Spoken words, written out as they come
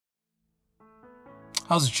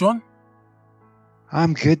How's it, Sean?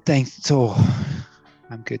 I'm good, thanks, Tor.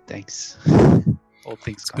 I'm good, thanks. All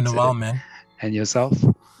things It's been considered. a while, man. And yourself?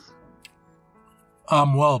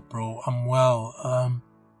 I'm well, bro. I'm well.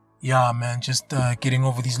 Yeah, man. Just getting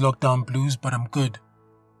over these lockdown blues, but I'm good.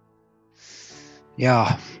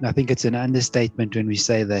 Yeah, I think it's an understatement when we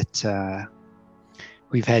say that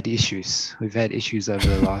we've had issues. We've had issues over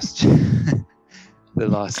the last the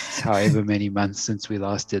last however many months since we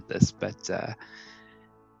last did this, but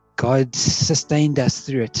God sustained us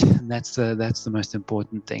through it, and that's the most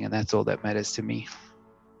important thing, and that's all that matters to me.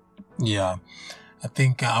 Yeah, I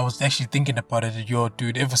think I was actually thinking about it,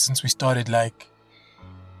 dude. Ever since we started,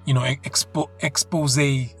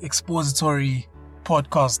 expository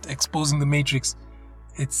podcast, exposing the Matrix.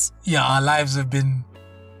 Our lives have been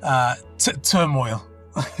turmoil,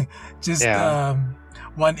 just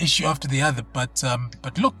one issue after the other. But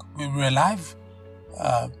look, we're alive.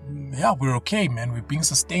 We're okay, man. We're being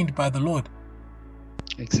sustained by the Lord.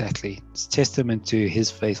 Exactly. It's testament to his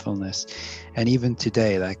faithfulness. And even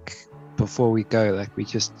today, before we go, we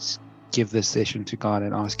just give this session to God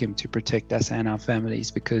and ask him to protect us and our families,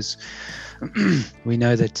 because we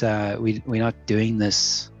know that we're not doing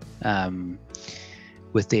this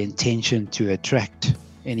with the intention to attract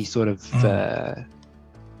any sort of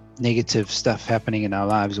negative stuff happening in our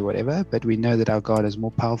lives or whatever, but we know that our God is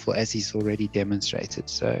more powerful, as he's already demonstrated.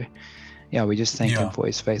 So we just thank him for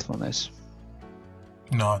his faithfulness.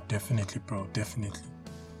 No, definitely, bro, definitely.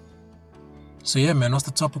 So man, what's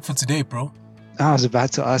the topic for today, bro? I was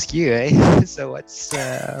about to ask you, so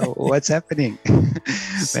what's happening?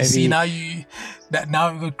 Maybe see, now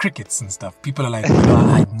we've got crickets and stuff. People are like,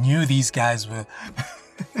 I knew these guys were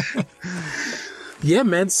yeah,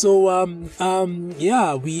 man. So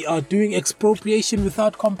we are doing expropriation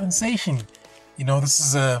without compensation. This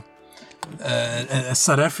is a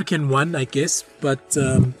South African one, I guess, but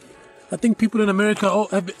I think people in America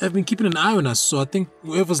have been keeping an eye on us. So I think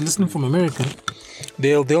whoever's listening from America,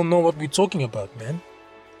 they'll know what we're talking about, man.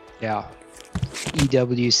 Yeah,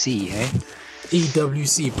 EWC,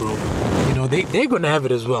 EWC, bro. They're gonna have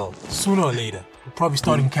it as well sooner or later. We'll probably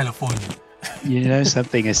start in California.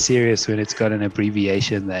 Something is serious when it's got an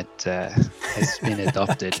abbreviation that has been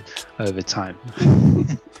adopted over time.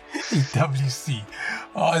 EWC.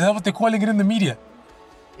 Oh, is that what they're calling it in the media?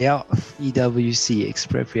 Yeah, EWC,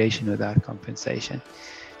 expropriation without compensation.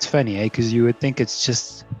 It's funny, because you would think it's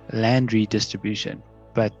just land redistribution,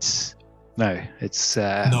 but no, it's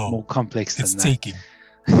more complex than that. It's taking.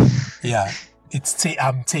 Yeah,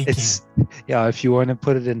 I'm taking. If you want to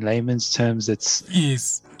put it in layman's terms, it's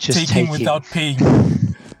just taking without paying.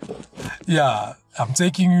 Yeah, I'm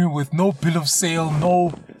taking you with no bill of sale,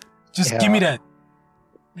 give me that.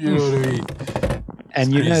 You know what I mean?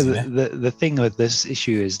 And the thing with this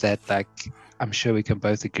issue is that, I'm sure we can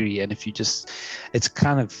both agree, and if you it's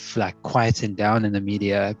kind of quieting down in the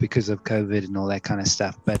media because of COVID and all that kind of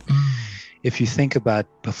stuff. But if you think about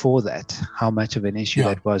before that, how much of an issue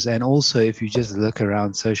that was, and also if you just look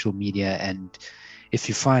around social media, and if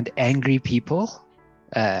you find angry people,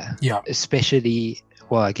 especially,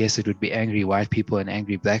 well, I guess it would be angry white people and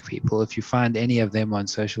angry black people. If you find any of them on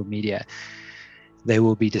social media, they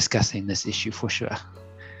will be discussing this issue for sure.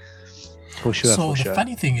 So the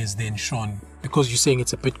funny thing is then, Sean, because you're saying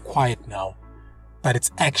it's a bit quiet now, but it's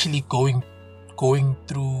actually going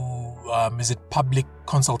through, is it public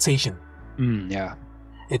consultation? Yeah.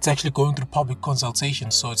 It's actually going through public consultation.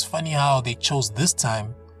 So it's funny how they chose this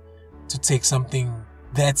time to take something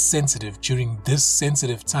that sensitive during this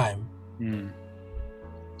sensitive time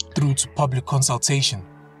through to public consultation.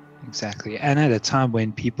 Exactly. And at a time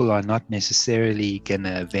when people are not necessarily going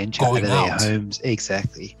to venture out of their homes.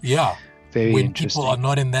 Exactly. Yeah. Very when interesting. People are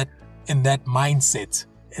not in that mindset,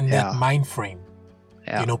 in that mind frame.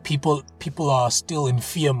 Yeah. People are still in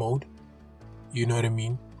fear mode. You know what I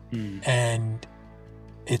mean? And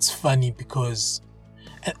it's funny because,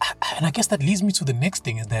 and I guess that leads me to the next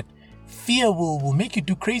thing, is that fear will make you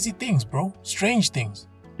do crazy things, bro. Strange things.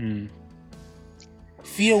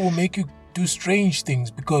 Fear will make you do strange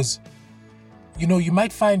things because, you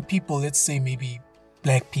might find people, let's say maybe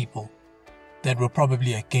black people, that were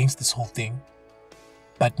probably against this whole thing.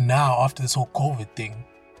 But now, after this whole COVID thing,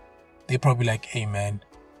 they're probably like, hey man,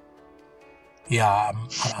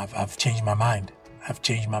 I've changed my mind.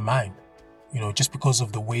 Just because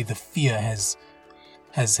of the way the fear has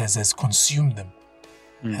consumed them.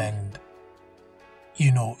 And,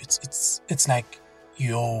 it's like,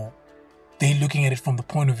 they're looking at it from the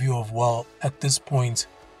point of view of, well, at this point,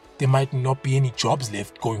 there might not be any jobs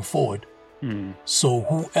left going forward. So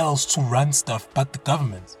who else to run stuff but the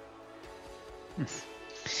government?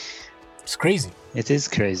 It's crazy. It is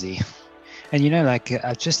crazy. And like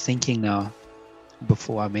I'm just thinking now,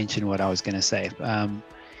 before I mention what I was going to say,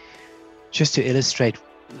 just to illustrate,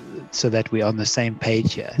 so that we're on the same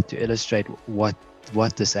page here, to illustrate what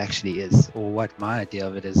this actually is, or what my idea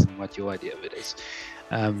of it is and what your idea of it is.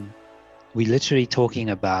 We're literally talking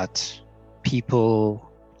about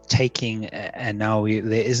people taking, and now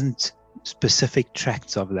there isn't specific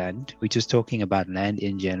tracts of land. We're just talking about land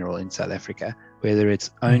in general in South Africa, whether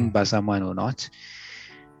it's owned by someone or not,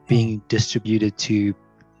 being distributed to,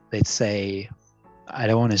 let's say, I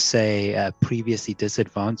don't want to say previously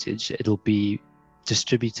disadvantaged. It'll be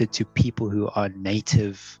distributed to people who are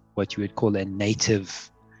native, what you would call a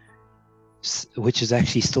native, which is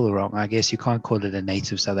actually still wrong. I guess you can't call it a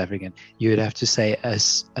native South African. You would have to say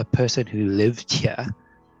as a person who lived here,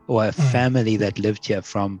 or a family that lived here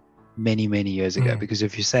from many, many years ago. Because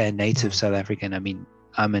if you say a native South African, I mean,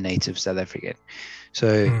 I'm a native South African.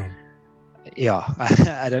 So, yeah,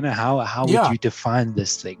 I don't know how would you define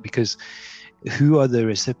this thing? Because who are the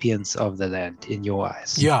recipients of the land in your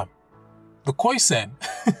eyes? Yeah, the Khoisan.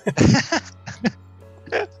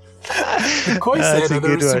 The Khoisan are the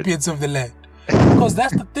recipients of the land. Because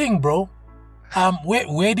that's the thing, bro.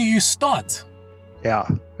 Where do you start? Yeah,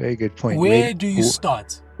 very good point. Where do you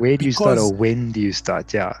start? Where do you start, or when do you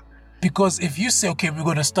start? Yeah. Because if you say, okay, we're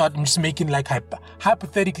going to start, I'm just making like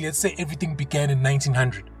hypothetically, let's say everything began in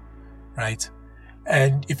 1900, right?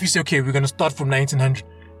 And if you say, okay, we're going to start from 1900,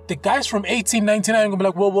 the guys from 1899 are going to be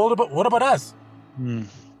like, well, what about us?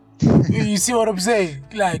 You see what I'm saying?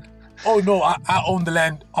 Like, oh no, I own the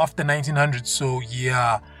land after 1900, so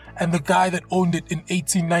yeah. And the guy that owned it in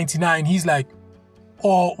 1899, he's like,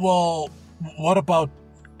 oh, well, what about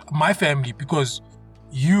my family? Because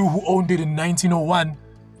you who owned it in 1901,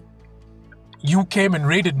 you came and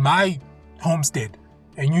raided my homestead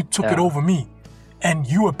and you took it over me, and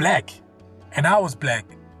you were black and I was black,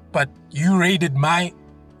 but you raided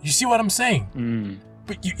you see what I'm saying?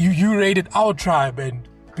 But you raided our tribe, and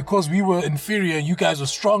because we were inferior, you guys were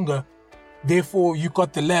stronger, therefore you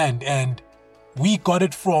got the land, and we got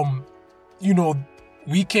it from,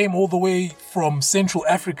 we came all the way from Central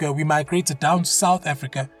Africa, we migrated down to South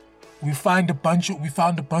Africa, we found a bunch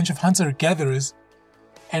of hunter-gatherers,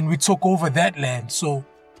 and we took over that land. So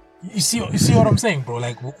you see what I'm saying, bro?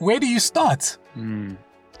 Like, where do you start?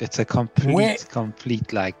 It's a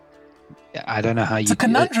complete, like, I don't know how it's a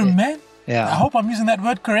conundrum, man. Yeah. I hope I'm using that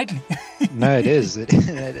word correctly. No, it is. It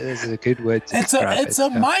is a good word to describe it. It's a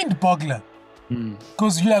mind boggler.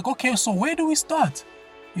 Because you're like, okay, so where do we start?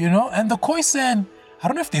 And the Khoisan, I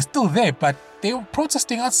don't know if they're still there, but they were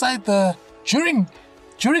protesting outside during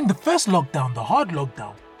the first lockdown, the hard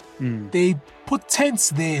lockdown. They put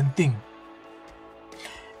tents there and thing.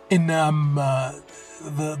 In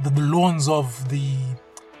the lawns of the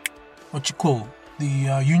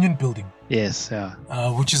Union Building. Yes, yeah.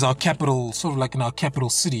 Which is our capital, sort of like in our capital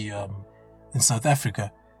city in South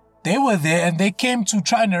Africa. They were there and they came to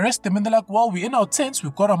try and arrest them, and they're like, well, we're in our tents,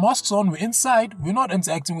 we've got our masks on, we're inside, we're not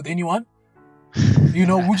interacting with anyone.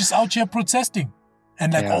 We're just out here protesting.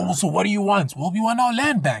 And like, oh, so what do you want? Well, we want our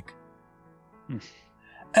land back.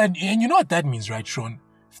 And you know what that means, right, Sean?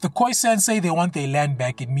 If the Khoisan say they want their land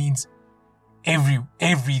back, it means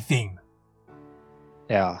everything.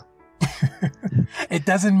 Yeah. It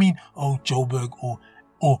doesn't mean, oh, Joburg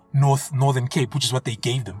or Northern Cape, which is what they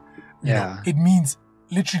gave them. It means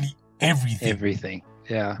literally everything. Everything.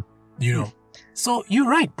 Yeah. So you're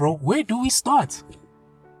right, bro. Where do we start?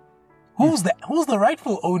 Who's the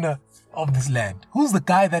rightful owner of this land? Who's the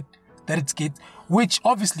guy that it's get? Which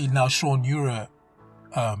obviously now, Sean, you're a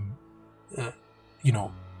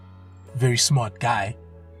very smart guy.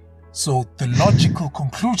 So the logical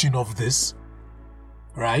conclusion of this,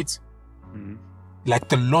 right?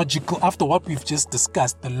 Like after what we've just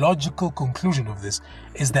discussed, the logical conclusion of this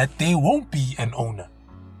is that there won't be an owner,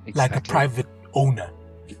 like a private owner.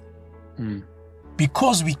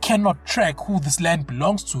 Because we cannot track who this land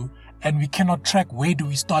belongs to, and we cannot track where do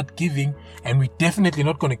we start giving, and we're definitely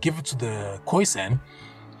not going to give it to the Khoisan.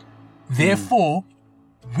 Therefore,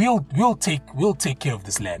 we'll take care of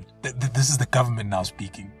this land. This is the government now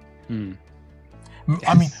speaking.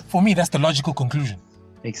 I mean, for me, that's the logical conclusion.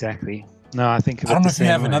 Exactly. No, I think of I don't it know the if you same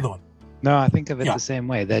have way. another one. No, I think of it the same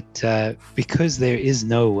way, that because there is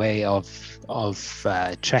no way of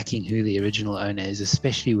tracking who the original owner is,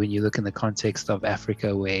 especially when you look in the context of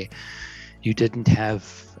Africa, where you didn't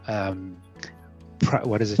have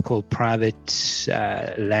what is it called, private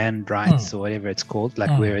land rights or whatever it's called,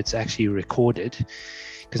 like where it's actually recorded.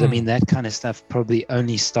 Because I mean, that kind of stuff probably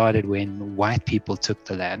only started when white people took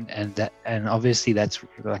the land, and obviously that's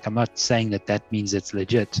like, I'm not saying that means it's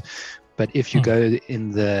legit, But if you go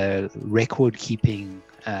in the record keeping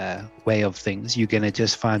way of things, you're going to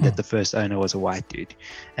just find that the first owner was a white dude,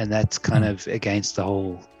 and that's kind of against the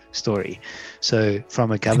whole story. So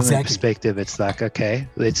from a government perspective, it's like, okay,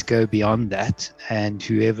 let's go beyond that, and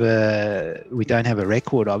whoever, we don't have a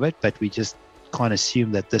record of it, but we just can't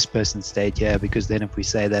assume that this person stayed here, because then if we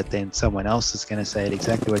say that, then someone else is going to say it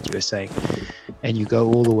exactly what you were saying. And you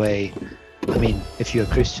go all the way, I mean, if you're a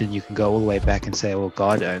Christian, you can go all the way back and say, well,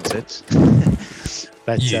 God owns it.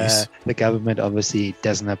 But the government obviously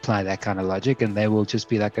doesn't apply that kind of logic, and they will just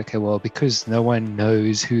be like, okay, well, because no one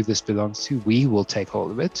knows who this belongs to, we will take hold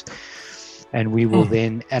of it, and we will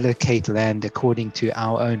then allocate land according to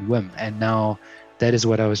our own whim. And now that is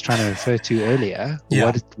what I was trying to refer to earlier.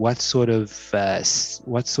 What sort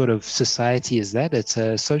of society is that? It's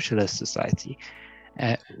a socialist society,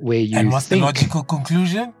 where you. And what's the logical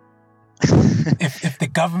conclusion? if the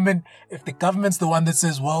government's the one that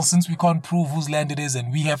says, well, since we can't prove whose land it is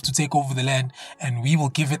and we have to take over the land and we will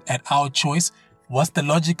give it at our choice, what's the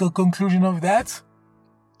logical conclusion of that?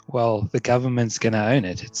 Well, the government's gonna own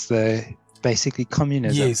it. It's basically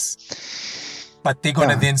communism. Yes, but they're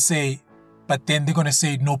gonna then say,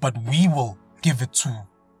 no, but we will give it to,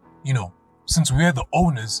 since we're the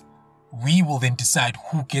owners, we will then decide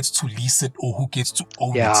who gets to lease it or who gets to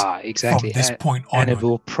own it. Exactly. From this point on. And it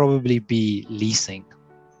will probably be leasing,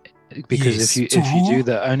 because if you do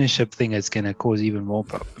the ownership thing, it's going to cause even more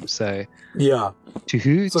problems. So to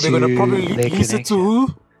who? So they're going to probably lease it to who?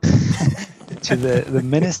 To the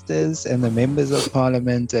ministers and the members of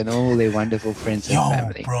parliament and all their wonderful friends and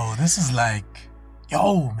family. Bro, this is like,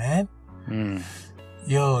 man.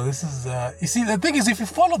 This is you see, the thing is, if you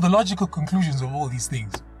follow the logical conclusions of all these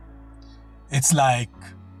things, it's like,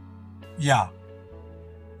 and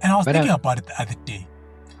I was thinking about it the other day,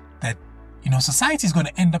 that, society is going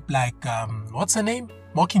to end up like, what's her name?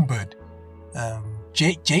 Mockingbird.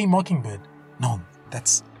 J Mockingbird. No,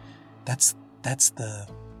 that's the,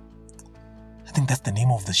 I think that's the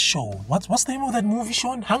name of the show. What's the name of that movie,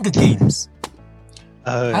 Sean? Hunger Games.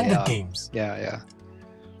 Hunger Games. Yeah.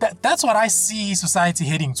 That's what I see society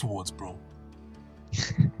heading towards, bro.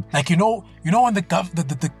 Like, when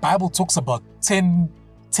the Bible talks about 10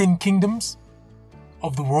 kingdoms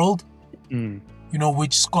of the world,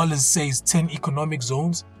 which scholars say is 10 economic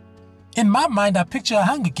zones. In my mind, I picture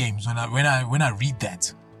Hunger Games when I read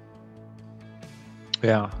that.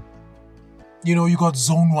 Yeah. You got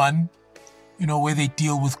Zone 1, where they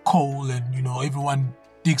deal with coal, and everyone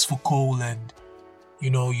digs for coal, and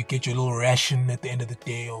you get your little ration at the end of the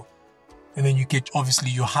day, and then you get obviously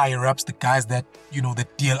your higher ups, the guys that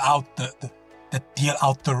that deal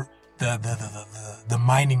out the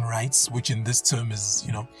mining rights, which in this term is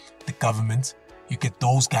the government. You get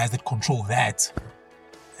those guys that control that,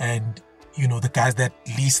 and the guys that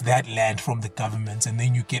lease that land from the government, and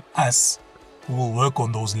then you get us who will work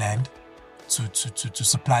on those land to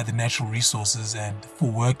supply the natural resources, and for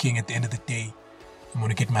working at the end of the day, I'm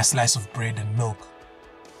gonna get my slice of bread and milk.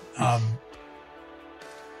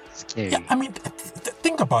 Scary. Yeah, I mean,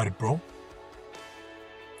 think about it, bro.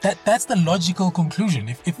 That's the logical conclusion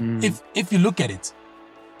if you look at it.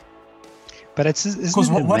 But it's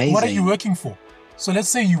because what are you working for? So let's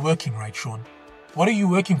say you're working, right, Sean? What are you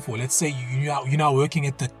working for? Let's say you're now working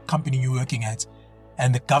at the company you're working at,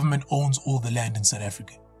 and the government owns all the land in South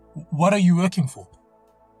Africa. What are you working for?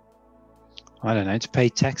 I don't know, to pay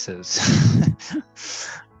taxes.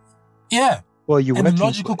 Yeah. Well, you and the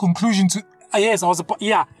logical conclusion to yes, I was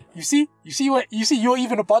You see, you're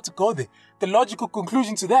even about to go there. The logical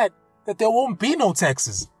conclusion to that there won't be no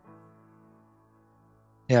taxes.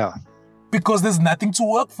 Yeah. Because there's nothing to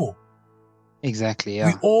work for. Exactly.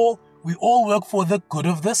 Yeah. We all work for the good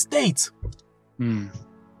of the state.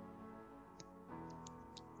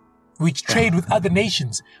 We trade with other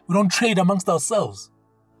nations. We don't trade amongst ourselves.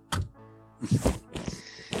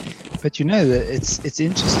 But it's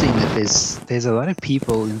interesting that there's a lot of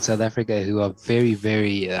people in South Africa who are very,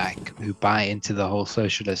 very who buy into the whole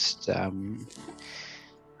socialist.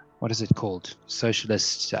 What is it called?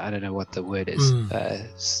 Socialist. I don't know what the word is.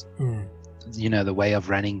 The way of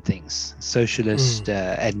running things. Socialist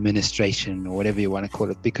administration, or whatever you want to call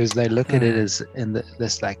it, because they look at it as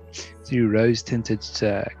this through rose-tinted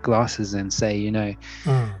glasses and say,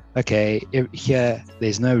 okay, here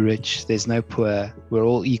there's no rich, there's no poor, we're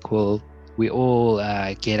all equal, we all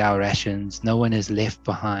get our rations, no one is left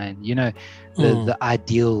behind. The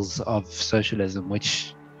ideals of socialism,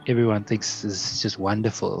 which everyone thinks is just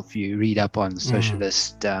wonderful. If you read up on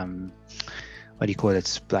socialist, what do you call it?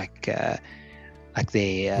 It's like like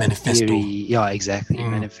their manifesto. theory. Yeah, exactly.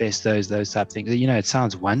 Manifestos, those type of things. You know, it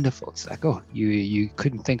sounds wonderful. It's like, oh, you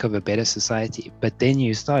couldn't think of a better society. But then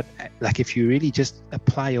you start, like, if you really just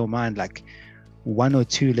apply your mind, like one or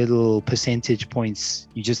two little percentage points,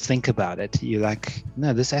 you just think about it, you're like,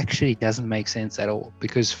 no, this actually doesn't make sense at all.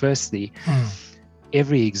 Because firstly,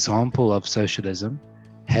 every example of socialism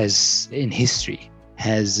has in history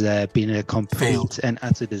has been a complete and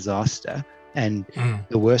utter disaster. And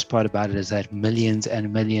the worst part about it is that millions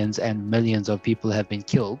and millions and millions of people have been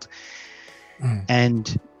killed.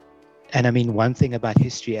 And I mean, one thing about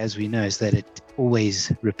history, as we know, is that it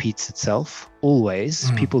always repeats itself.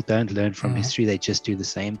 Always. People don't learn from history. They just do the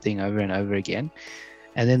same thing over and over again.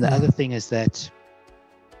 And then the other thing is that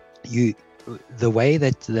the way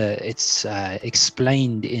that it's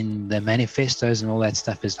explained in the manifestos and all that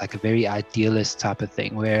stuff is like a very idealist type of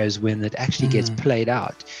thing. Whereas when it actually gets played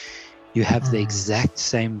out, you have the exact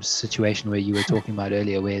same situation where you were talking about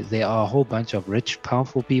earlier, where there are a whole bunch of rich,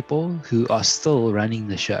 powerful people who are still running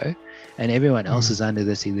the show, and everyone else is under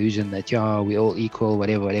this illusion that, yeah, we're all equal,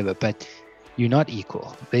 whatever. But you're not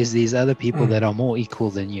equal. There's these other people that are more equal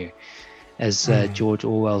than you. As George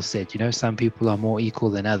Orwell said, you know, some people are more equal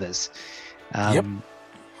than others.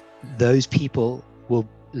 Those people will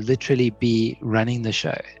literally be running the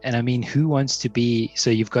show. And I mean, who wants to be... So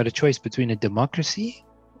you've got a choice between a democracy,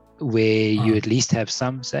 where you at least have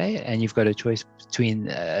some say, and you've got a choice between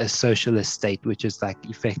a socialist state, which is like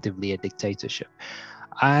effectively a dictatorship.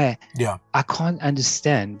 I can't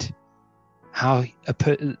understand how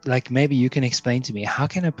like, maybe you can explain to me, how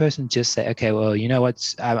can a person just say, okay, well, you know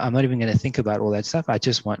what, I'm not even going to think about all that stuff, I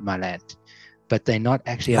just want my land. But they're not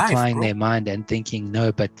actually applying their mind and thinking,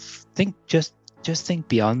 no, but just think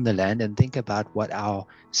beyond the land and think about what our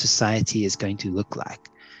society is going to look like.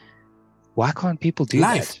 Why can't people do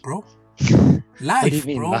life, that? Bro. Life, what do you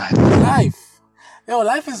mean, bro. Life. Yo,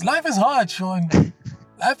 life is hard, Sean.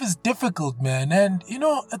 Life is difficult, man. And you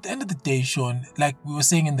know, at the end of the day, Sean, like we were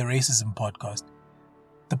saying in the racism podcast,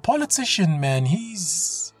 the politician, man,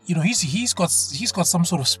 he's got some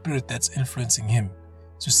sort of spirit that's influencing him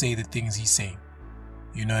to say the things he's saying.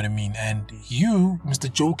 You know what I mean? And you, Mr.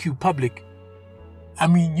 Joe Q Public, I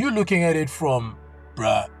mean, you're looking at it from,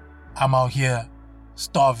 bruh, I'm out here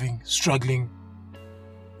starving, struggling,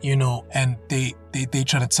 you know, and they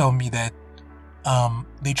trying to tell me that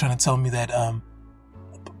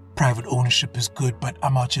private ownership is good, but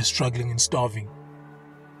I'm out here struggling and starving.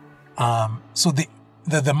 So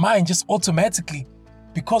the mind just automatically,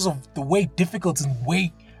 because of the way difficult and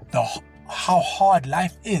how hard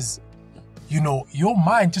life is, you know, your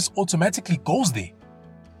mind just automatically goes there.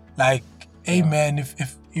 Like, hey man,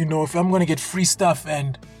 if I'm gonna get free stuff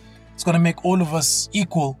and it's gonna make all of us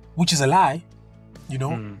equal, which is a lie, you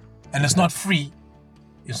know, and it's not free.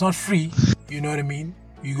 It's not free. You know what I mean?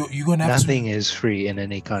 You're gonna have nothing is free in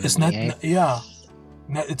an economy. It's not.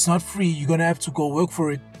 It's not free. You're gonna have to go work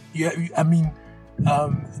for it. I mean,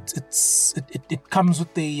 it comes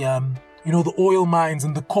with the the oil mines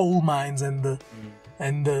and the coal mines and the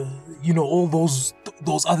all those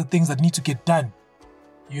other things that need to get done.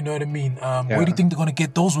 You know what I mean? Where do you think they're gonna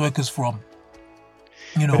get those workers from?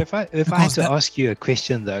 You know, but if I had to ask you a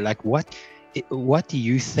question though, like what do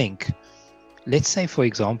you think? Let's say, for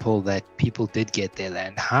example, that people did get their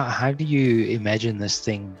land. How do you imagine this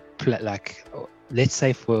thing like? Let's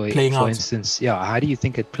say for instance, how do you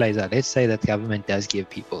think it plays out? Let's say that government does give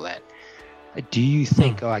people land. Do you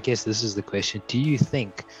think? I guess this is the question. Do you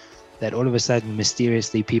think that all of a sudden,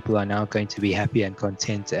 mysteriously, people are now going to be happy and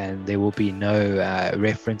content, and there will be no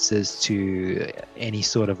references to any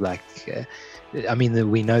sort of like?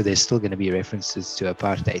 We know there's still going to be references to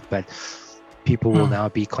apartheid, but people will now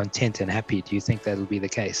be content and happy. Do you think that'll be the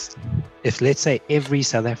case? If, let's say, every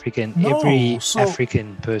South African,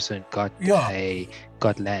 African person got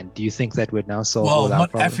land, do you think that would now solve all our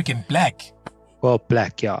problems? Well, not African, black. Well,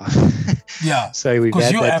 black, yeah. Yeah. So we've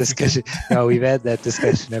had that discussion. No, we've had that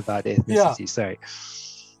discussion about ethnicity. Sorry.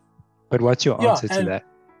 But what's your answer to that?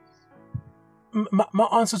 My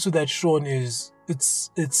answer to that, Sean, is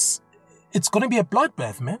it's going to be a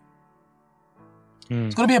bloodbath, man.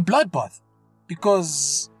 It's going to be a bloodbath.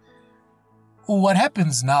 Because what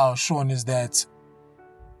happens now, Sean, is that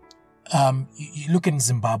you look in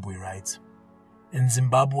Zimbabwe, right? In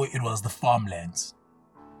Zimbabwe, it was the farmlands,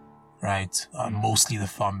 right? Mostly the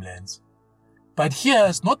farmlands. But here,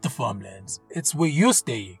 it's not the farmlands. It's where you're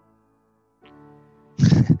staying.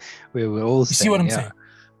 Where we're all staying. You see what I'm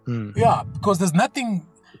saying? Yeah, because there's nothing...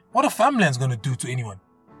 What are farmlands going to do to anyone?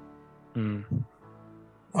 Well,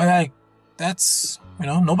 like, that's...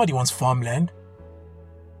 nobody wants farmland.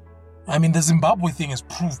 I mean, the Zimbabwe thing has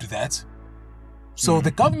proved that. So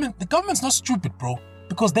the government's not stupid, bro,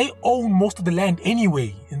 because they own most of the land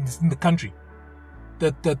anyway in the country.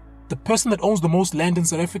 The person that owns the most land in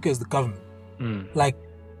South Africa is the government. Like,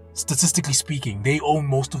 statistically speaking, they own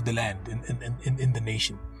most of the land in the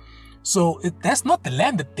nation. So that's not the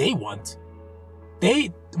land that they want.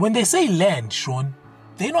 When they say land, Sean,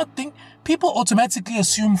 they not think, people automatically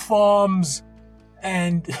assume farms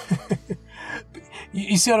and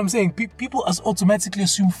you see what I'm saying? People automatically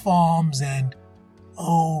assume farms and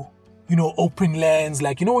open lands.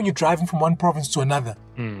 Like, when you're driving from one province to another,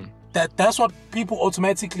 that's what people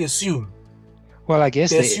automatically assume. Well, I guess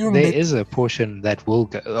there is a portion that will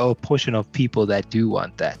go, or a portion of people that do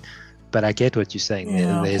want that. But I get what you're saying.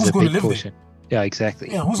 Yeah, there's a big portion. There? Yeah,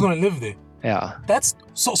 exactly. Yeah, who's going to live there? Yeah. That's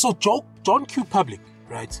so John Q. Public,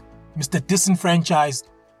 right? Mr. Disenfranchised,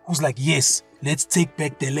 who's like, yes, let's take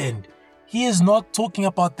back the land. He is not talking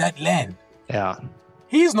about that land. Yeah.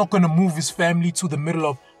 He's not going to move his family to the middle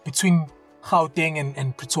of between Gauteng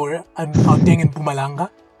and Pretoria and Gauteng and Mpumalanga,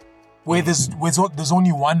 where there's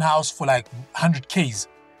only one house for like 100 Ks.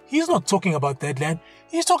 He's not talking about that land.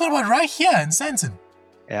 He's talking about right here in Sandton.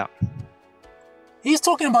 Yeah. He's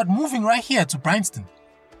talking about moving right here to Bryanston.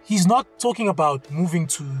 He's not talking about moving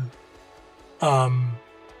to,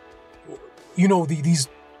 these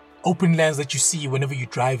open lands that you see whenever you're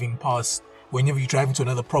driving to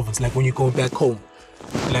another province, like when you're going back home,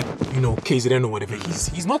 like, KZN or whatever.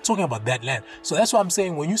 He's not talking about that land. So that's why I'm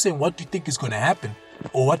saying, when you're saying what do you think is going to happen,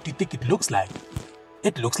 or what do you think it looks like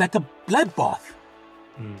a bloodbath.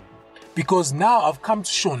 Because now I've come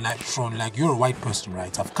to Sean, like you're a white person,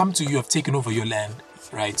 right? I've come to you, I've taken over your land,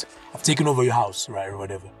 right? I've taken over your house, right, or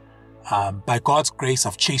whatever. By God's grace,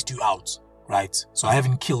 I've chased you out, right? So I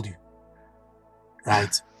haven't killed you,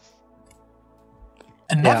 right?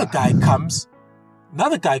 Another guy comes,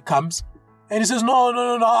 and he says,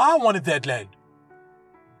 no, I wanted that land.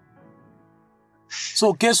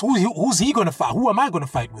 So guess who's he gonna fight? Who am I gonna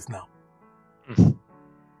fight with now?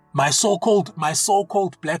 My so-called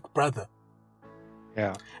black brother.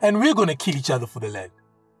 Yeah. And we're gonna kill each other for the land.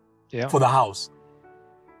 Yeah. For the house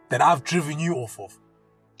that I've driven you off of.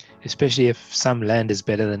 Especially if some land is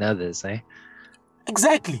better than others, eh?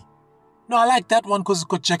 Exactly. No, I like that one because it's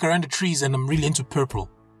got jacaranda trees and I'm really into purple.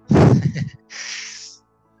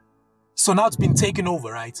 So now it's been taken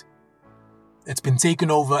over, right? It's been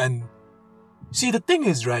taken over, and see, the thing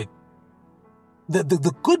is, right,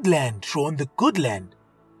 the good land, Sean, the good land,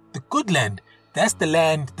 that's the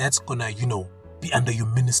land that's gonna, be under your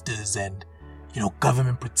ministers and,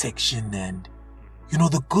 government protection and,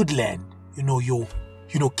 the good land, your,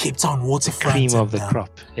 Cape Town waterfront. The cream of the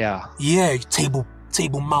crop, yeah. Yeah, Table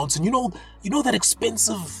Mountain, that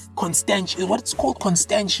expensive Constantia, what it's called,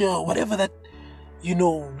 Constantia, whatever that,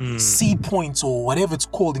 Sea Point or whatever it's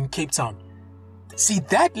called in Cape Town. See,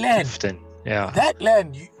 that land, Clifton, yeah. That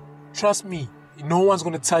land, trust me, no one's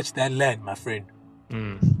going to touch that land, my friend.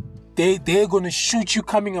 They're going to shoot you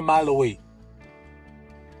coming a mile away.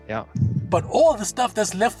 Yeah. But all the stuff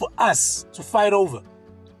that's left for us to fight over,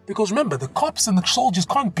 because remember, the cops and the soldiers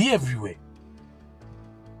can't be everywhere.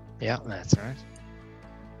 Yeah, that's right.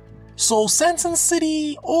 So Sandton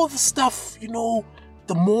City, all the stuff,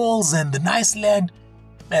 the malls and the nice land,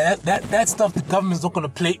 man, that stuff the government's not going to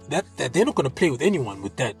play, that they're not going to play with anyone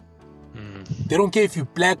with that. They don't care if you're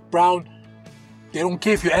black, brown, they don't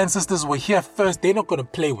care if your ancestors were here first, they're not going to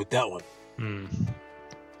play with that one.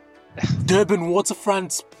 Durban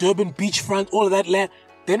waterfront, Durban beachfront, all of that land,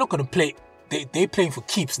 they're not going to play, they're playing for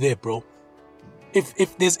keeps there, bro.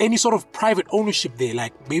 If there's any sort of private ownership there,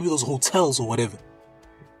 like maybe those hotels or whatever,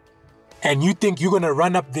 and you think you're going to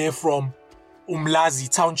run up there from Umlazi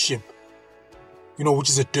Township, which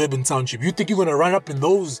is a Durban township, you think you're going to run up in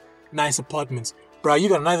those nice apartments, bro, you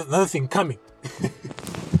got another thing coming.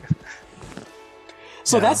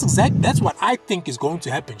 So that's what I think is going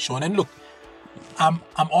to happen, Sean. And look, I'm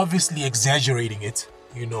obviously exaggerating it,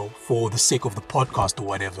 for the sake of the podcast or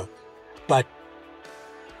whatever, but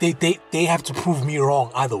they have to prove me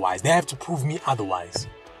wrong otherwise. They have to prove me otherwise.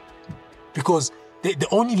 Because the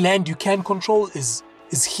only land you can control is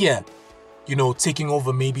here. Taking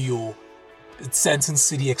over maybe your Sandton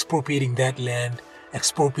City, expropriating that land,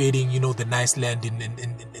 expropriating, the nice land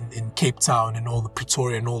in Cape Town and all the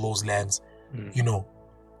Pretoria and all those lands.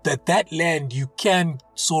 That land you can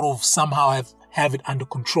sort of somehow have it under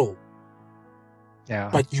control. Yeah.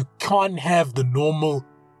 But you can't have the normal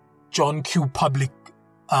John Q. Public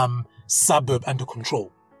suburb under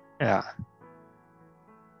control. Yeah.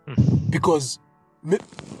 Because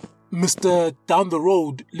Mr. down the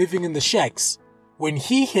road living in the shacks, when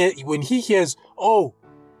he hears, oh,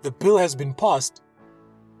 the bill has been passed,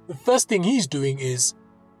 the first thing he's doing is,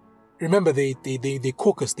 remember they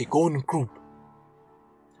caucus, they go in a group.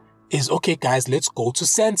 Is, okay, guys, let's go to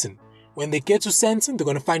Sandton. When they get to Sandton, they're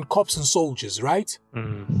going to find cops and soldiers, right?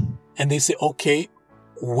 Mm. And they say, okay,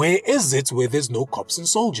 where is it where there's no cops and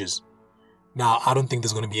soldiers? Now, I don't think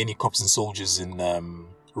there's going to be any cops and soldiers in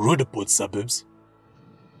Roodepoort suburbs.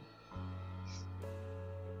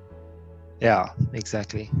 Yeah,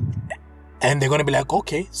 exactly. And they're going to be like,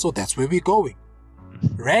 okay, so that's where we're going.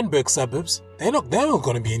 Randburg suburbs, they're not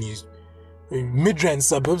going to be any, Midrand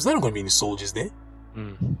suburbs, there are not going to be any soldiers there.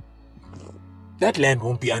 Mm. That land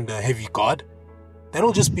won't be under heavy guard.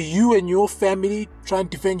 That'll just be you and your family trying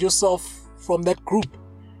to defend yourself from that group.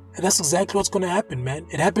 And that's exactly what's going to happen, man.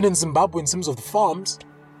 It happened in Zimbabwe in terms of the farms.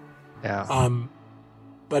 Yeah.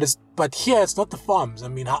 But here it's not the farms. I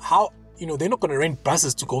mean, how they're not going to rent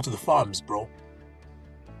buses to go to the farms, bro.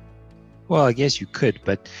 Well, I guess you could,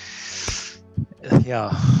 but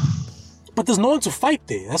yeah. But there's no one to fight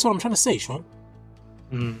there. That's what I'm trying to say, Sean.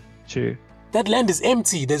 True. That land is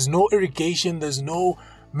empty. There's no irrigation. There's no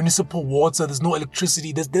municipal water. There's no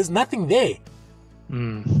electricity. There's nothing there.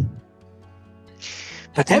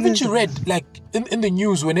 But haven't you read, like, in the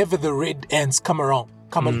news, whenever the red ants come around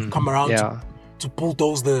yeah. to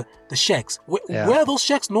bulldoze the shacks? Where are those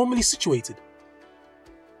shacks normally situated?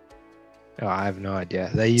 Oh, I have no idea.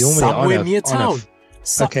 They normally somewhere near town.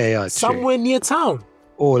 Somewhere near town.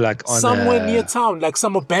 Or like on somewhere near town, like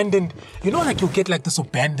some abandoned. Like you'll get like this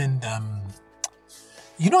abandoned.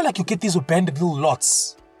 You'll get these abandoned little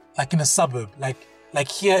lots, like in a suburb, like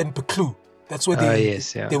here in Buccleuch. That's where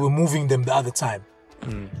they were moving them the other time.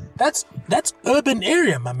 That's urban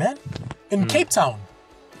area, my man. In Cape Town,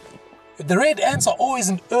 the red ants are always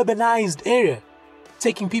in urbanized area,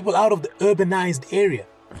 taking people out of the urbanized area.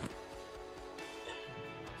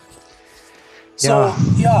 So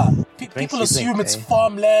people assume it's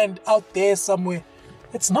farmland out there somewhere.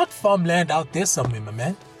 It's not farmland out there somewhere, my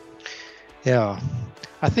man. Yeah,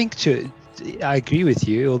 I think I agree with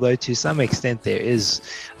you, although to some extent there is,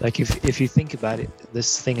 like, if you think about it,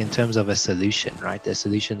 this thing in terms of a solution, right? A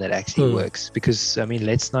solution that actually works. Because I mean,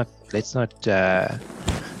 let's not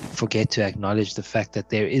forget to acknowledge the fact that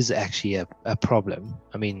there is actually a problem.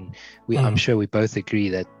 I mean, I'm sure we both agree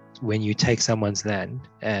that when you take someone's land,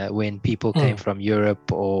 when people came from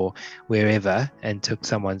Europe or wherever and took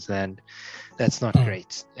someone's land, that's not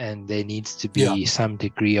great, and there needs to be some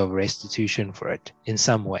degree of restitution for it in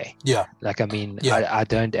some way. Like, I mean, I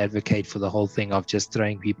don't advocate for the whole thing of just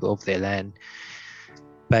throwing people off their land,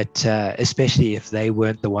 but especially if they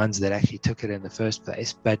weren't the ones that actually took it in the first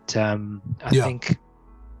place. But I think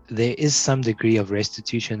there is some degree of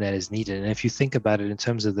restitution that is needed. And if you think about it in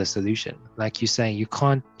terms of the solution, like you're saying, you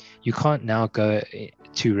can't now go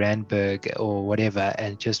to Randburg or whatever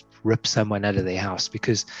and just rip someone out of their house,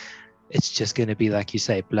 because it's just going to be, like you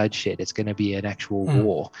say, bloodshed. It's going to be an actual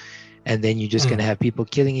war. And then you're just going to have people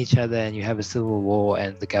killing each other, and you have a civil war,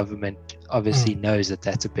 and the government obviously knows that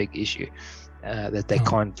that's a big issue, that they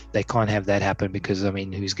can't have that happen, because, I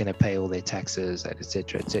mean, who's going to pay all their taxes, and et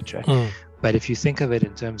cetera. But if you think of it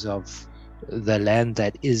in terms of the land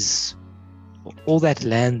that is, all that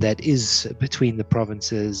land that is between the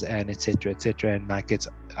provinces and et cetera, and like, it's,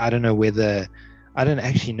 I don't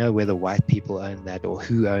actually know whether white people own that or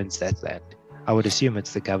who owns that land. I would assume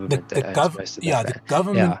it's the government that owns most of that land. The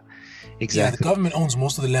government. Yeah, exactly. Yeah, the government owns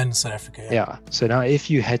most of the land in South Africa. Yeah. So now, if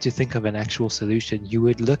you had to think of an actual solution, you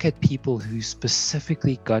would look at people who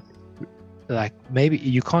specifically got, like, maybe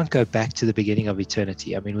you can't go back to the beginning of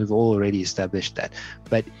eternity. I mean, we've already established that.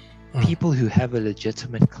 But people who have a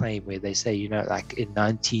legitimate claim where they say, like in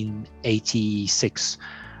 1986,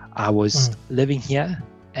 I was living here,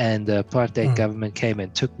 and the apartheid government came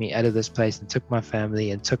and took me out of this place and took my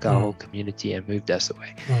family and took our whole community and moved us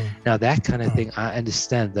away. Now, that kind of thing, I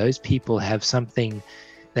understand. Those people have something,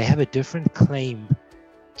 they have a different claim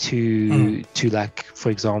to like, for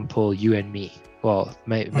example, you and me. Well,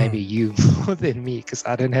 maybe you more than me, because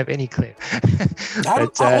I don't have any claim.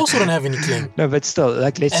 But, I also don't have any claim. No, but still,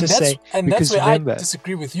 like, let's just say, and because that's where remember, I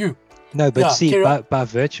disagree with you. No, but see, by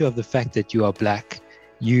virtue of the fact that you are black,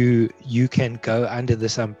 you can go under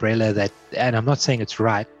this umbrella that, and I'm not saying it's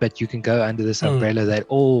right, but you can go under this umbrella that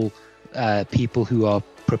all people who are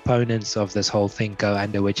proponents of this whole thing go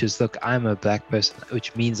under, which is, look, I'm a black person,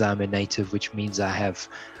 which means I'm a native, which means I have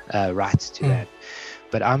rights to that.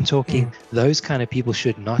 But I'm talking, those kind of people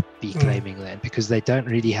should not be claiming land, because they don't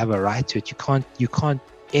really have a right to it. You can't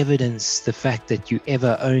evidence the fact that you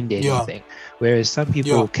ever owned anything. Whereas some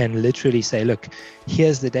people can literally say, look,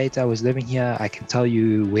 here's the date I was living here. I can tell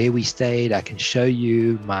you where we stayed. I can show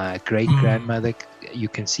you my great grandmother. You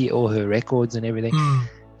can see all her records and everything.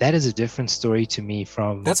 that is a different story to me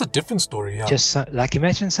from. That's a different story. Yeah. Just like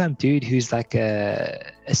imagine some dude who's like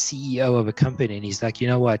a CEO of a company, and he's like, you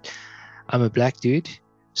know what, I'm a black dude,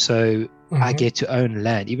 so I get to own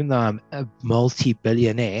land, even though I'm a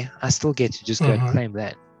multi-billionaire. I still get to just go and claim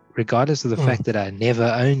land, regardless of the fact that I never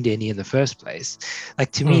owned any in the first place.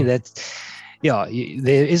 Like to me, that's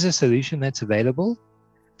there is a solution that's available.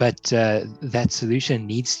 But that solution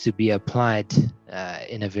needs to be applied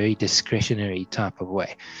in a very discretionary type of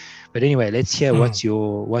way. But anyway, let's hear what's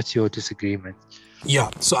your disagreement. Yeah,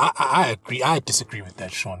 so I agree. I disagree with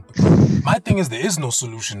that, Sean. My thing is there is no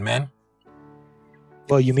solution, man.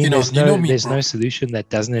 Well, you mean there's no solution that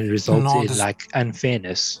doesn't result in like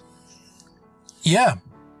unfairness? Yeah,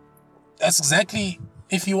 that's exactly.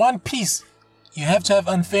 If you want peace, you have to have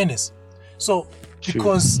unfairness. So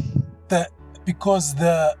because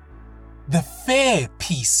the fair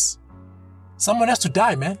peace, someone has to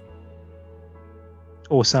die, man.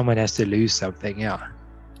 Or someone has to lose something, yeah.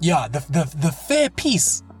 Yeah, the fair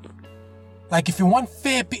peace. Like if you want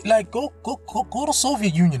fair peace, like go to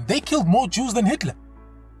Soviet Union. They killed more Jews than Hitler.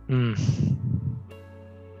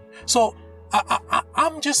 So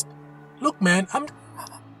I'm just, look, man.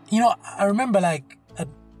 I remember like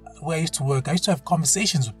where I used to work. I used to have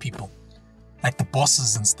conversations with people, like the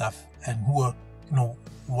bosses and stuff, and who were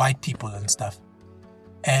white people and stuff.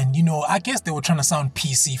 And I guess they were trying to sound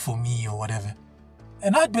PC for me or whatever.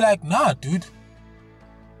 And I'd be like, nah, dude.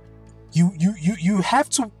 You have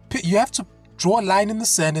to draw a line in the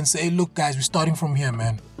sand and say, hey, look, guys, we're starting from here,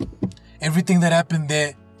 man. Everything that happened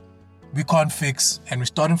there, we can't fix, and we're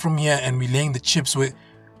starting from here, and we're laying the chips where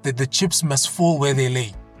the chips must fall where they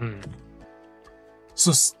lay.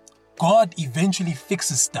 So God eventually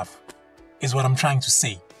fixes stuff, is what I'm trying to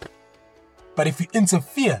say. But if you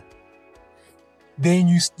interfere, then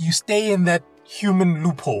you stay in that human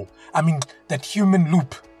loophole. I mean, that human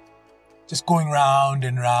loop, just going round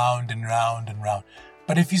and round and round and round.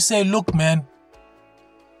 But if you say, look, man,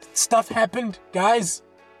 stuff happened, guys,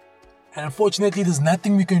 and unfortunately there's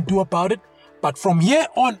nothing we can do about it, but from here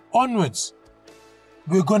onwards,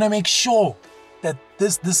 we're going to make sure that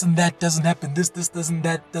this and that doesn't happen, this and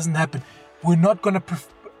that doesn't happen. We're not going to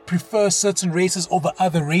prefer certain races over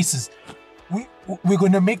other races. We're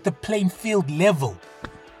going to make the playing field level.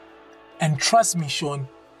 And trust me, Sean,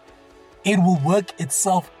 it will work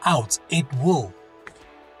itself out. It will.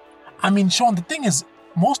 I mean, Sean, the thing is,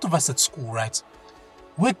 most of us at school, right,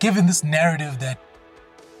 we're given this narrative that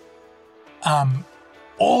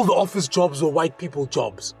all the office jobs were white people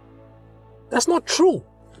jobs. That's not true.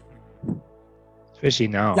 Especially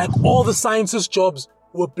now. Like all the sciences jobs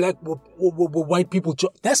were white people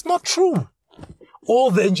jobs. That's not true.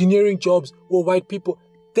 All the engineering jobs were white people.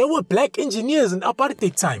 There were black engineers in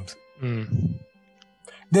apartheid times.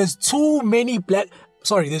 There's too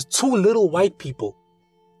little white people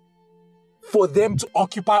for them to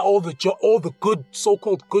occupy all the good,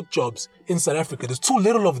 so-called good jobs in South Africa. There's too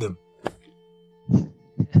little of them.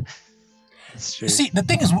 That's true. You see, the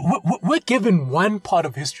thing is, we're given one part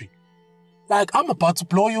of history. Like, I'm about to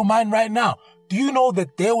blow your mind right now. Do you know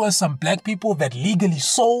that there were some black people that legally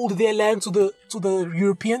sold their land to the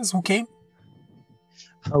Europeans who came?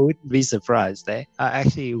 I wouldn't be surprised, eh? I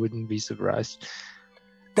actually wouldn't be surprised.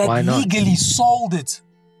 That Why not? legally sold it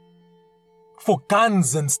for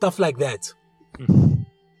guns and stuff like that.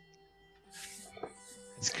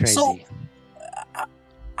 It's crazy. So,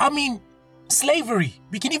 I mean, slavery.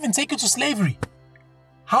 We can even take it to slavery.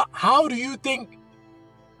 How do you think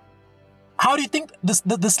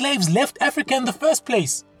the slaves left Africa in the first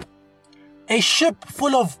place? A ship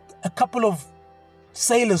full of a couple of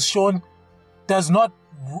sailors, Sean, does not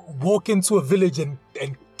walk into a village and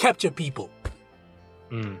capture people.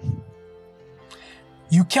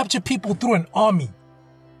 You capture people through an army.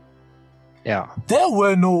 Yeah. There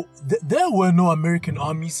were no American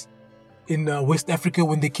armies in West Africa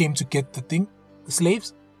when they came to get the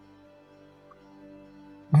slaves.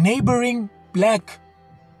 Neighboring black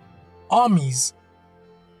armies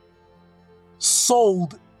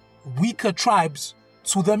sold weaker tribes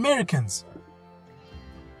to the Americans,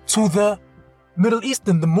 to the Middle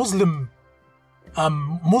Eastern, the Muslim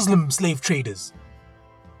slave traders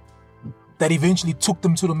that eventually took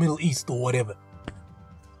them to the Middle East or whatever.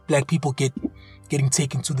 Black people getting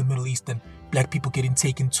taken to the Middle East and black people getting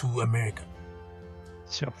taken to America.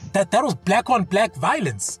 Sure. That was black on black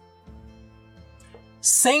violence.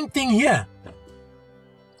 Same thing here.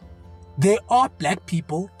 There are black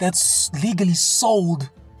people that legally sold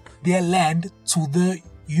their land to the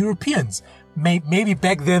Europeans. Maybe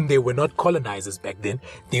back then they were not colonizers back then.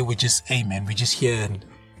 They were just, hey man, we're just here and,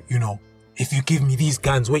 if you give me these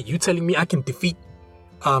guns, wait, you telling me I can defeat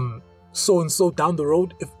so and so down the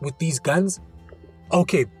road with these guns.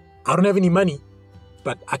 Okay, I don't have any money,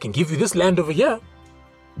 but I can give you this land over here.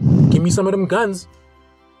 Give me some of them guns.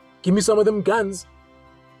 Give me some of them guns.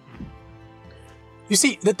 You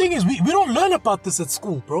see, the thing is, we don't learn about this at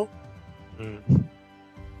school, bro.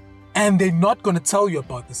 And they're not going to tell you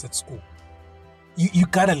about this at school. You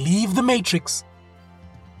got to leave the matrix.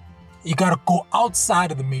 You got to go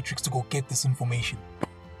outside of the matrix to go get this information.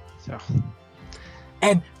 So.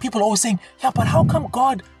 And people are always saying, yeah, but how come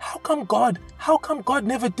God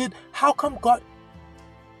never did? How come God?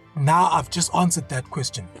 Now I've just answered that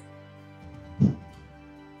question.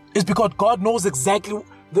 It's because God knows exactly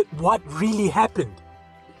what really happened.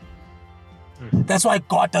 That's why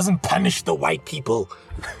God doesn't punish the white people.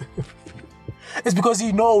 It's because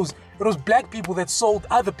he knows it was black people that sold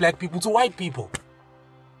other black people to white people.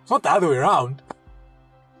 It's not the other way around.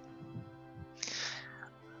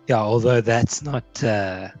 Yeah, although that's not,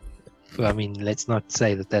 let's not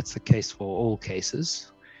say that that's the case for all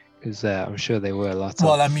cases, because I'm sure there were lots of...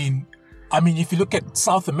 Well, I mean, if you look at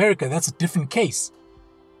South America, that's a different case.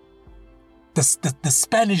 The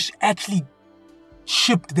Spanish actually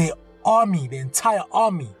shipped their army, the entire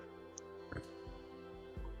army,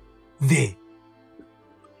 there.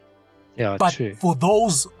 Yeah, but true. For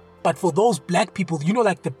those black people,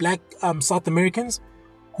 like the black South Americans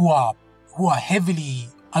who are heavily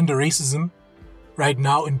under racism right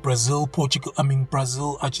now in Brazil,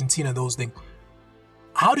 Argentina, those things.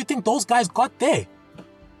 How do you think those guys got there?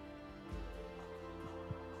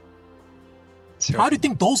 Sure. How do you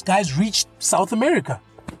think those guys reached South America?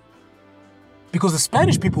 Because the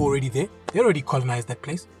Spanish people were already there. They already colonized that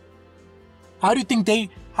place. How do you think they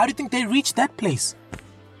reached that place?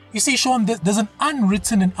 You see, Sean, there's an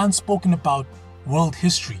unwritten and unspoken about world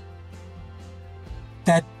history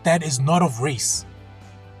that is not of race,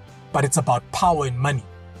 but it's about power and money.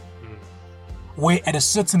 Where at a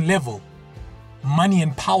certain level, money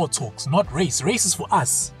and power talks, not race. Race is for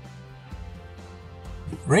us.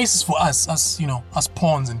 Race is for us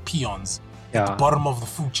pawns and peons. Yeah. At the bottom of the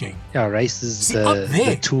food chain. Yeah, race is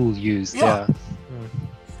the tool used. Yeah.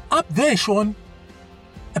 Up there, Sean,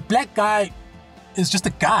 a black guy is just a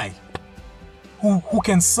guy who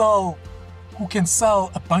can sell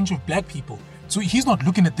a bunch of black people. So he's not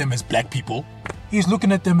looking at them as black people. He's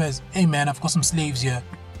looking at them as, hey man, I've got some slaves here.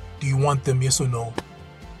 Do you want them? Yes or no?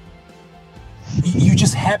 You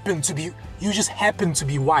just happen to be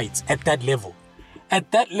white at that level.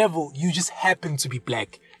 At that level, you just happen to be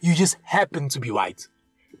black. You just happen to be white.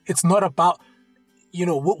 It's not about,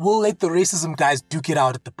 we'll let the racism guys duke it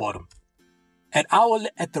out at the bottom. At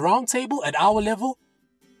the round table, at our level,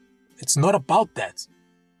 it's not about that.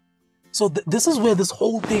 So this is where this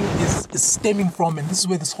whole thing is stemming from, and this is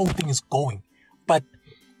where this whole thing is going. But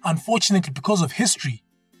unfortunately, because of history,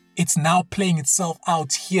 it's now playing itself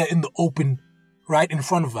out here in the open, right in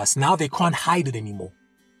front of us. Now they can't hide it anymore.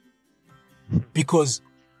 Because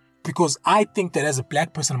I think that as a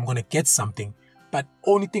black person, I'm going to get something. But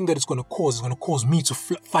only thing that it's going to cause me to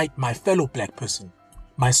fight my fellow black person.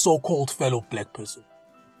 My so-called fellow black person.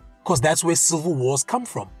 Because that's where civil wars come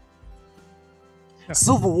from. Yeah.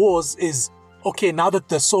 Civil wars is, okay, now that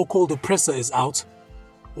the so-called oppressor is out,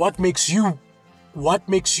 what makes you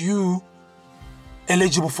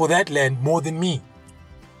eligible for that land more than me?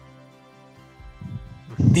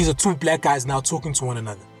 These are two black guys now talking to one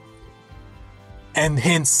another. And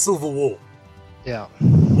hence civil war. Yeah.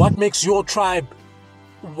 What makes your tribe?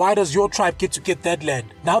 Why does your tribe get that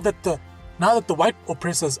land? Now that the white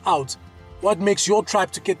oppressor's out, what makes your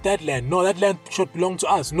tribe to get that land? No, that land should belong to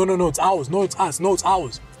us. No, it's ours. No, it's us. No, it's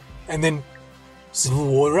ours. And then civil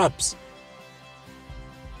war erupts.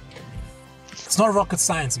 It's not rocket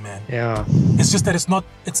science, man. Yeah. It's just that it's not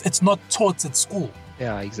taught at school.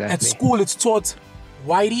 Yeah, exactly. At school, it's taught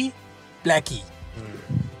whitey, blackie.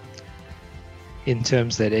 In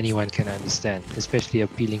terms that anyone can understand, especially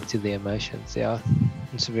appealing to their emotions. Yeah,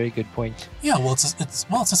 it's a very good point. Yeah, well, it's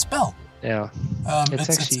a spell. Yeah,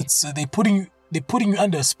 they're putting you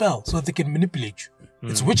under a spell so that they can manipulate you.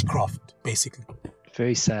 It's witchcraft, basically.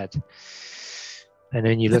 Very sad. And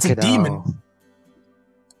when you look at demon.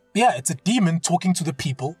 Yeah, it's a demon talking to the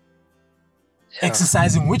people,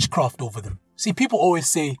 exercising witchcraft over them. See, people always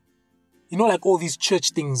say, like all these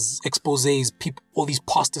church things, exposés, people, all these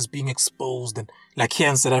pastors being exposed, and like here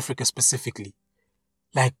in South Africa specifically.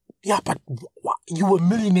 Like, yeah, but you were a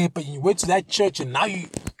millionaire, but you went to that church, and now you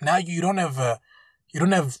don't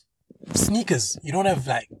have sneakers, you don't have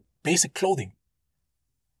like basic clothing,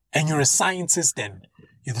 and you're a scientist, and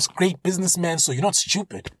you're this great businessman, so you're not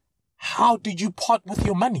stupid. How did you part with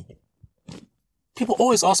your money? People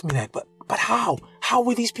always ask me that, but how? how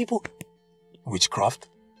were these people? Witchcraft.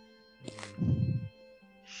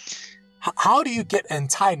 How do you get an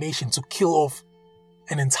entire nation to kill off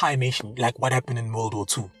an entire nation like what happened in World War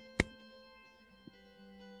II?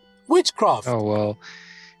 Witchcraft. Oh, well,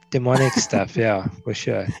 demonic stuff, yeah, for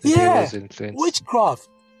sure. The devil's influence. Witchcraft.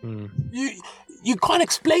 You can't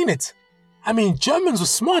explain it. I mean, Germans were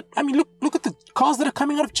smart. I mean, look at the cars that are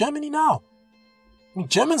coming out of Germany now. I mean,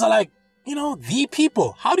 Germans are like, the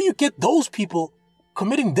people. How do you get those people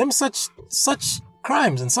committing them such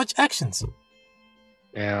crimes and such actions?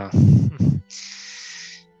 Yeah.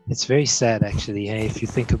 It's very sad, actually, hey, if you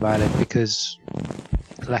think about it, because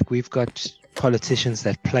like we've got politicians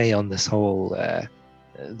that play on this whole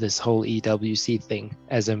EWC thing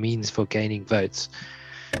as a means for gaining votes.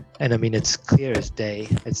 And I mean, it's clear as day.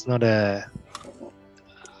 It's not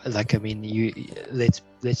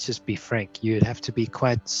let's just be frank. You'd have to be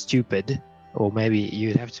quite stupid, or maybe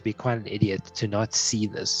you'd have to be quite an idiot to not see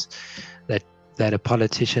this, that a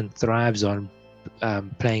politician thrives on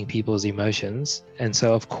playing people's emotions. And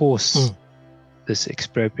so, of course, this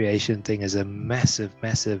expropriation thing is a massive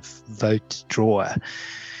vote drawer,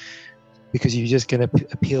 because you're just going to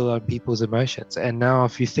appeal on people's emotions. And now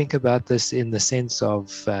if you think about this in the sense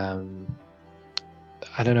of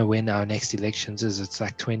I don't know when our next elections is, it's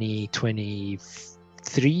like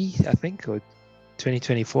 2023 I think, or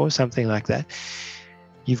 2024, something like that.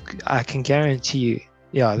 I can guarantee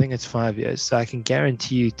you, I think it's 5 years. So I can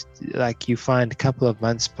guarantee you, like, you find a couple of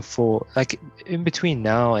months before, like in between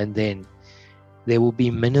now and then, there will be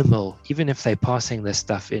minimal, even if they're passing this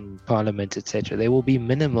stuff in parliament, etc., there will be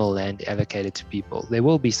minimal land allocated to people. There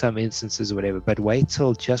will be some instances or whatever, but wait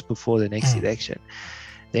till just before the next election.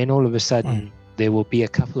 Then all of a sudden, there will be a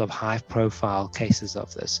couple of high-profile cases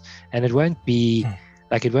of this. And it won't be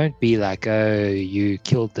like, oh, you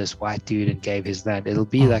killed this white dude and gave his land. It'll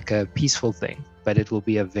be like a peaceful thing, but it will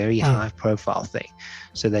be a very high-profile thing,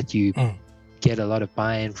 so that you get a lot of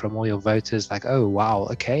buy-in from all your voters, like, oh wow,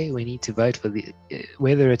 okay, we need to vote for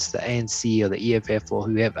whether it's the ANC or the EFF or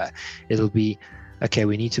whoever. It'll be, okay,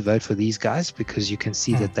 we need to vote for these guys because you can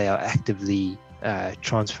see that they are actively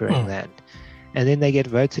transferring land. And then they get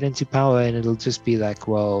voted into power, and it'll just be like,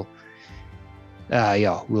 well,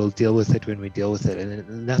 we'll deal with it when we deal with it,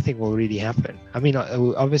 and nothing will really happen. I mean,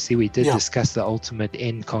 obviously we did discuss the ultimate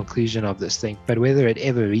end conclusion of this thing, but whether it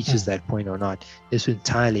ever reaches that point or not is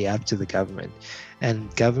entirely up to the government.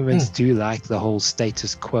 And governments do like the whole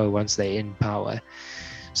status quo once they're in power.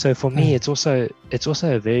 So for me, it's also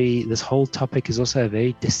this whole topic is also a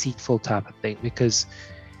very deceitful type of thing, because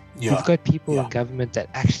you've got people in government that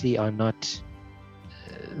actually are not,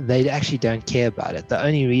 they actually don't care about it. The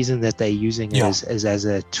only reason that they're using it is as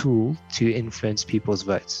a tool to influence people's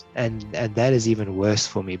votes. And that is even worse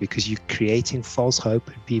for me, because you're creating false hope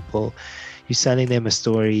in people. You're selling them a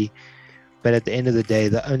story. But at the end of the day,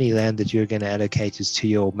 the only land that you're going to allocate is to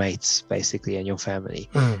your mates, basically, and your family.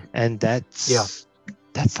 And that's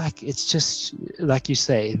like, it's just, like you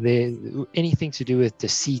say, anything to do with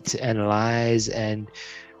deceit and lies and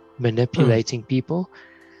manipulating people.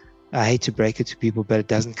 I hate to break it to people, but it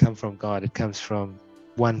doesn't come from God. It comes from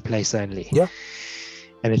one place only. Yeah.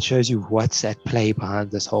 And it shows you what's at play behind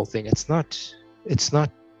this whole thing. It's not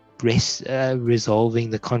resolving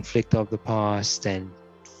the conflict of the past and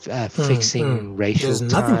fixing racial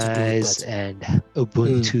ties and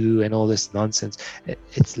Ubuntu and all this nonsense.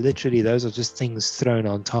 It's literally, those are just things thrown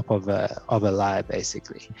on top of a lie,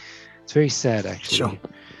 basically. It's very sad, actually. Sure.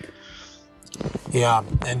 Yeah,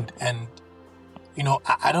 and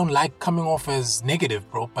I don't like coming off as negative,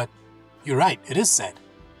 bro, but you're right. It is sad.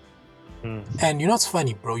 And it's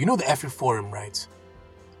funny, bro. You know the AfriForum, right?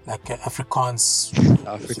 Like Afrikaans.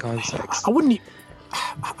 Afrikaans. I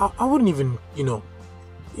wouldn't even,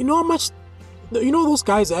 how much, those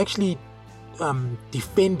guys are actually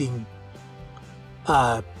defending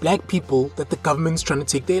black people that the government's trying to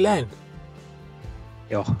take their land.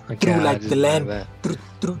 Through like the land,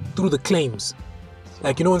 through the claims.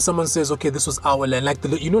 Like, when someone says, okay, this was our land, like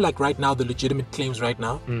like right now, the legitimate claims right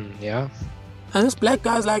now. Yeah. And this black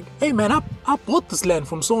guy's like, hey man, I bought this land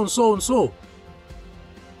from so and so and so.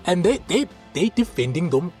 And they defending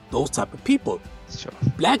those type of people. Sure.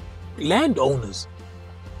 Black landowners.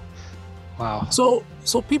 Wow. So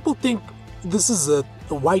people think this is a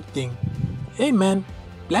white thing. Hey man,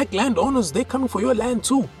 black landowners, they're coming for your land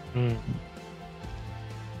too.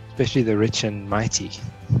 Especially the rich and mighty.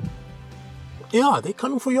 Yeah, they're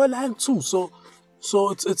coming for your land too. So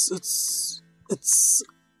it's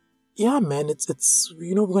yeah, man. It's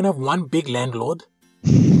we're gonna have one big landlord,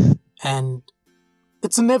 and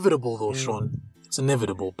it's inevitable though, Sean. It's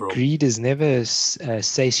inevitable, bro. Greed is never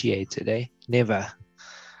satiated, eh? Never.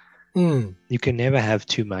 You can never have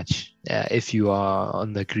too much if you are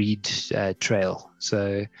on the greed trail.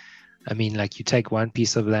 So, I mean, like, you take one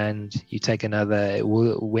piece of land, you take another.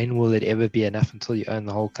 When will it ever be enough until you own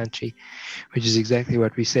the whole country? Which is exactly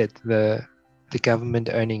what we said. The government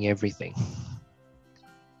owning everything.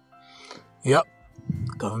 Yep.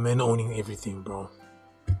 Government owning everything, bro.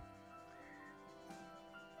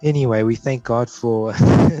 Anyway, we thank God for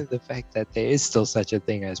the fact that there is still such a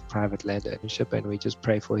thing as private land ownership, and we just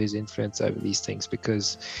pray for his influence over these things,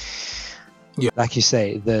 because like you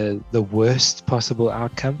say, the worst possible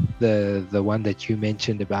outcome, the one that you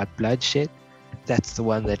mentioned about bloodshed, that's the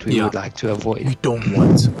one that we would like to avoid. We don't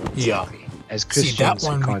want. Exactly. As Christians,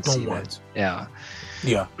 we can't see that.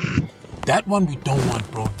 Yeah. That one we don't want,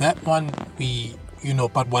 bro. That one we,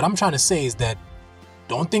 but what I'm trying to say is that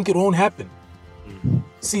don't think it won't happen.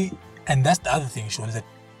 See, and that's the other thing, Sean, is that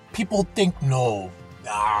people think, no,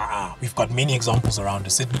 we've got many examples around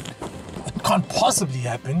us. It can't possibly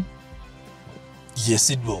happen. Yes,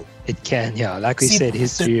 it will. It can, yeah. Like we said,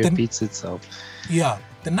 history repeats itself. Yeah.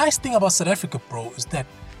 The nice thing about South Africa, bro, is that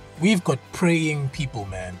we've got praying people,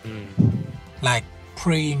 man. Like,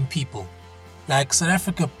 praying people. Like, South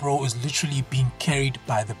Africa, bro, is literally being carried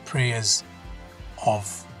by the prayers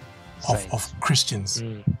of Christians.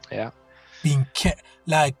 Yeah. Being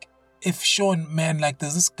like, if Sean, man, like,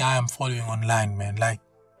 there's this guy I'm following online, man, like,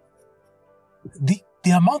 the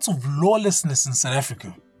amounts of lawlessness in South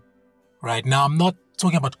Africa right now. I'm not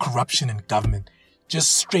talking about corruption in government,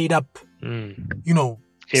 just straight up,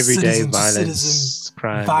 everyday violence,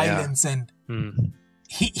 crime, violence, and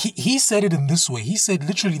he said it in this way. He said,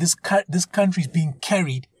 literally, this country is being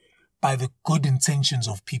carried by the good intentions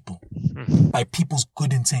of people, by people's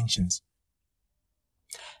good intentions.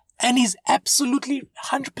 And he's absolutely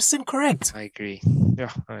 100% correct. I agree.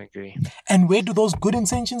 Yeah, I agree. And where do those good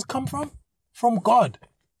intentions come from? From God.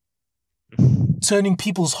 Turning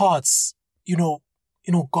people's hearts,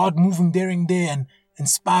 God moving there and there and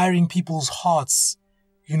inspiring people's hearts.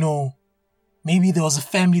 Maybe there was a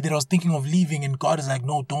family that I was thinking of leaving and God is like,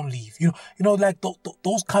 no, don't leave. Like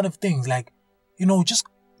those kind of things. Like, just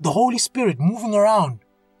the Holy Spirit moving around,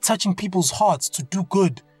 touching people's hearts to do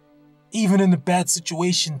good. Even in a bad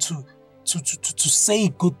situation, to say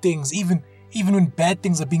good things, even when bad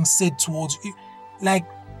things are being said towards you, like,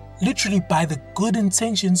 literally by the good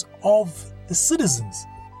intentions of the citizens.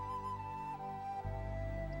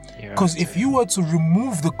 Because if you were to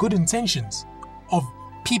remove the good intentions of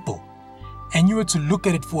people and you were to look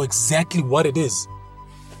at it for exactly what it is,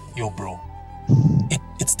 bro,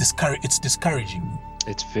 it's discouraging.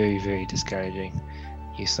 It's very, very discouraging.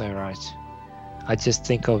 You're so right. I just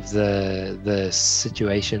think of the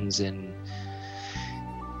situations in,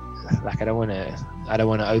 like, I don't want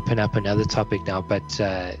to open up another topic now, but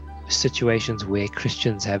situations where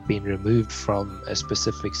Christians have been removed from a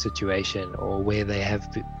specific situation, or where they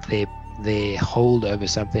have their hold over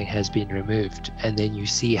something has been removed, and then you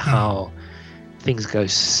see how things go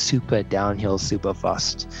super downhill super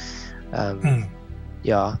fast.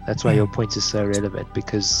 Yeah, that's why your point is so relevant,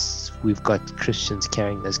 because we've got Christians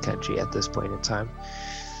carrying this country at this point in time.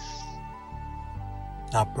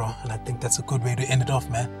 Bro, and I think that's a good way to end it off,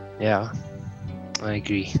 man. Yeah, I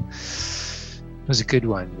agree. It was a good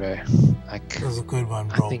one, bro. It was a good one,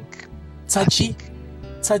 bro. I think touchy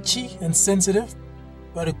and sensitive,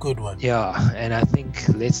 but a good one. Yeah, and I think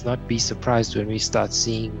let's not be surprised when we start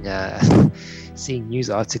seeing news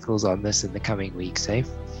articles on this in the coming weeks, eh?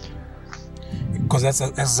 Because that's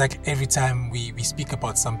like every time we speak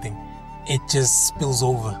about something, it just spills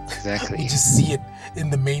over. Exactly. We just see it in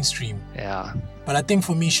the mainstream. Yeah. But I think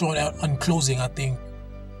for me, Sean, on closing, I think,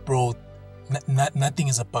 bro, nothing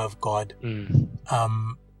is above God. I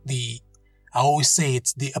always say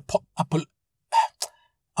it's the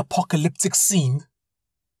apocalyptic scene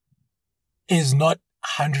is not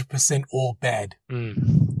 100% all bad.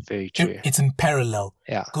 Very true. It's in parallel.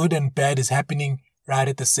 Yeah. Good and bad is happening right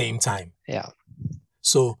at the same time. Yeah.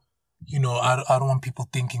 So, I don't want people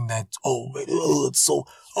thinking that,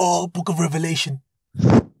 Book of Revelation.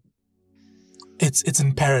 It's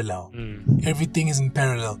in parallel. Everything is in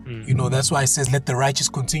parallel. That's why it says, let the righteous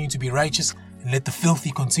continue to be righteous and let the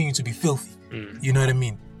filthy continue to be filthy. You know what I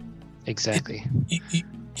mean? Exactly.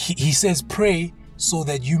 He says, pray so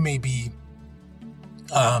that you may be,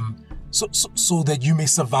 so that you may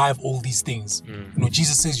survive all these things.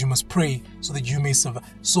 Jesus says you must pray so that you may survive.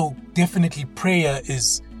 So definitely prayer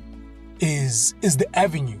is the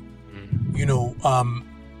avenue.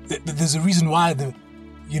 There's a reason why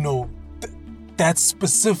that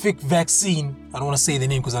specific vaccine, I don't want to say the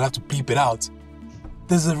name because I'll have to bleep it out.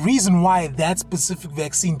 There's a reason why that specific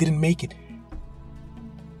vaccine didn't make it.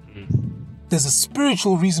 there's a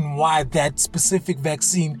spiritual reason why that specific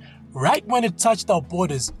vaccine, right when it touched our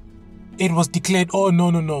borders, it was declared, oh,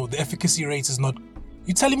 no, the efficacy rate is not.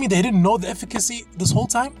 You telling me they didn't know the efficacy this whole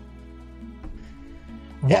time?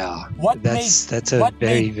 Yeah, that's a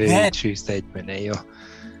very true statement.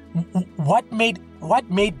 What made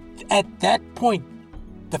at that point,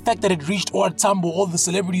 the fact that it reached OR Tambo, all the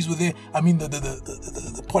celebrities were there, I mean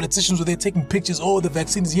the politicians were there taking pictures, oh, the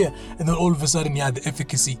vaccine is here, and then all of a sudden, yeah, the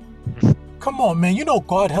efficacy. Come on, man, you know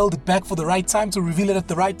God held it back for the right time to reveal it at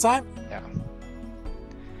the right time? Yeah.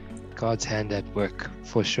 God's hand at work,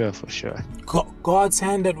 for sure. God's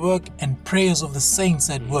hand at work and prayers of the saints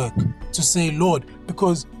at work to say, Lord,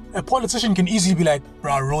 because a politician can easily be like,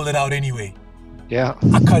 bro, roll it out anyway. Yeah.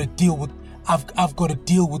 I've got to deal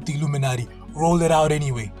with the Illuminati. Roll it out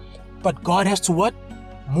anyway. But God has to what?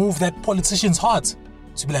 Move that politician's heart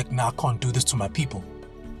to be like, nah, I can't do this to my people.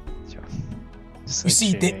 Sure. You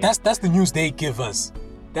see, that's the news they give us.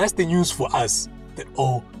 That's the news for us. That,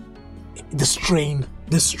 oh, this strain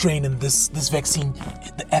and this vaccine,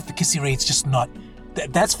 the efficacy rate's just not.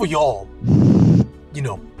 That's for y'all. You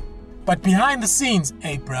know. But behind the scenes,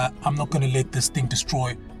 hey, bruh, I'm not going to let this thing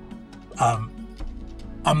destroy. I'm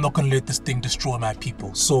not going to let this thing destroy my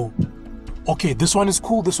people. So, okay, this one is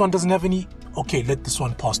cool. This one doesn't have any. Okay, let this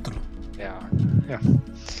one pass through. Yeah.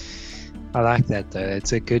 I like that, though.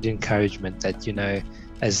 It's a good encouragement that, you know,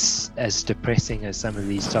 as depressing as some of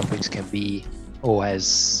these topics can be, or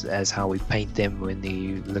as how we paint them when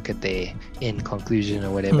you look at their end conclusion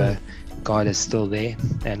or whatever, God is still there.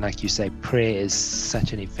 And like you say, prayer is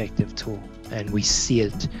such an effective tool, and we see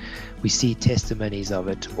testimonies of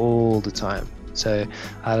it all the time. So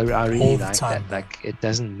I really like that. Like, it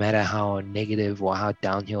doesn't matter how negative or how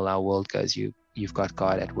downhill our world goes, you've got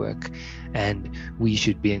God at work, and we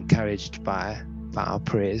should be encouraged by our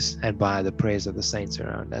prayers and by the prayers of the saints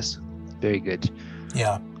around us. Very good.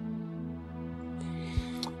 Yeah.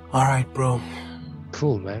 All right, bro.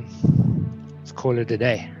 Cool, man. Let's call it a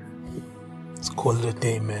day. Let's call it a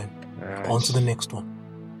day, man. All right. On to the next one.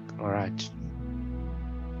 All right.